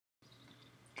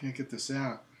Can't get this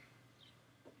out.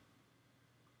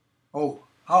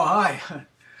 Hi.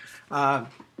 Had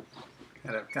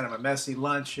a kind of a messy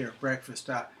lunch here, breakfast.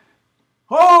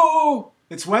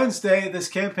 It's Wednesday. This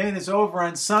campaign is over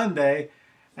on Sunday,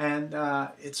 and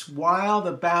it's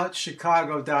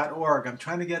wildaboutchicago.org. I'm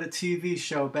trying to get a TV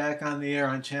show back on the air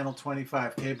on Channel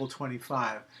 25, Cable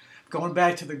 25. Going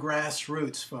back to the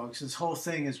grassroots, folks. This whole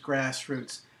thing is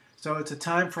grassroots. So it's a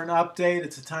time for an update.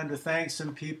 It's a time to thank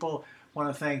some people. I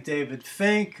want to thank David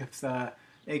Fink of the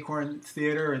Acorn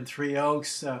Theater in Three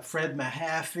Oaks, Fred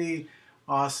Mahaffey,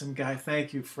 awesome guy.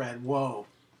 Thank you, Fred. Whoa,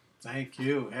 thank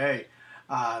you. Hey,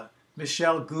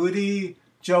 Michelle Goody,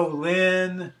 Joe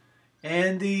Lynn,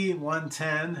 Andy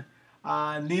 110,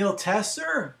 Neil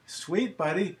Tesser, sweet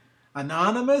buddy,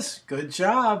 Anonymous, good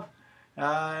job.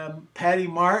 Patty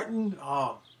Martin,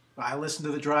 I listen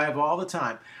to The Drive all the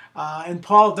time. And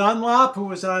Paul Dunlop, who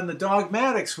was on the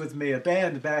Dogmatics with me, a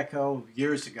band back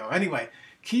years ago. Anyway,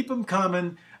 keep them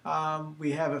coming.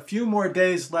 We have a few more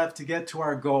days left to get to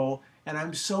our goal, and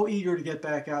I'm so eager to get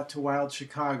back out to Wild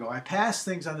Chicago. I passed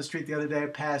things on the street the other day. I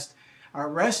passed our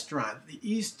restaurant, the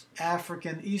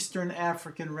Eastern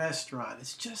African restaurant.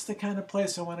 It's just the kind of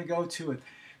place I want to go to. And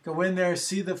go in there,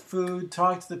 see the food,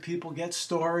 talk to the people, get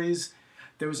stories.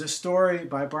 There was a story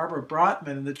by Barbara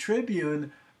Brotman in the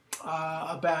Tribune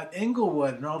about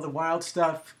Inglewood and all the wild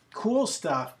stuff, cool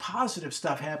stuff, positive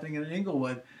stuff happening in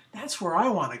Inglewood. That's where I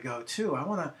want to go too. I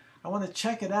want to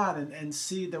check it out and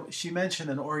see that. She mentioned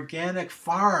an organic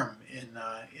farm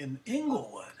in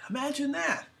Inglewood. Imagine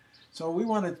that. So we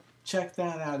want to check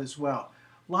that out as well.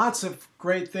 Lots of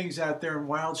great things out there in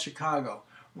Wild Chicago,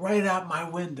 right out my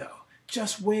window,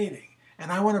 just waiting.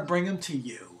 And I want to bring them to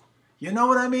you. You know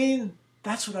what I mean?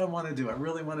 That's what I want to do. I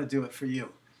really want to do it for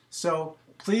you. So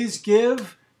please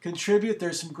give, contribute.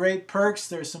 There's some great perks.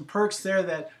 There's some perks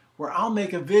there where I'll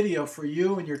make a video for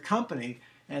you and your company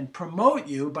and promote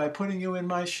you by putting you in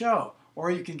my show.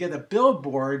 Or you can get a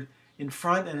billboard in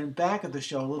front and in back of the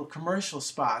show, little commercial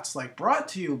spots like brought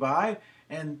to you by,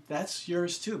 and that's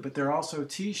yours too. But there are also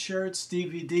T-shirts,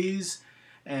 DVDs,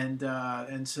 and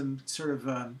some sort of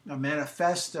a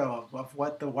manifesto of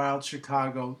what the Wild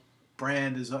Chicago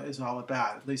brand is all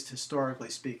about, at least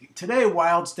historically speaking. Today,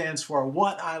 WILD stands for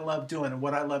What I Love Doing, and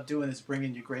what I love doing is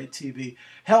bringing you great TV.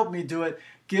 Help me do it.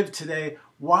 Give today,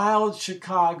 Wild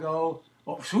Chicago,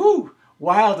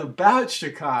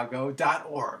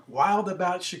 wildaboutchicago.org,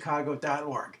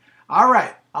 wildaboutchicago.org. All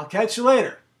right, I'll catch you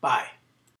later. Bye.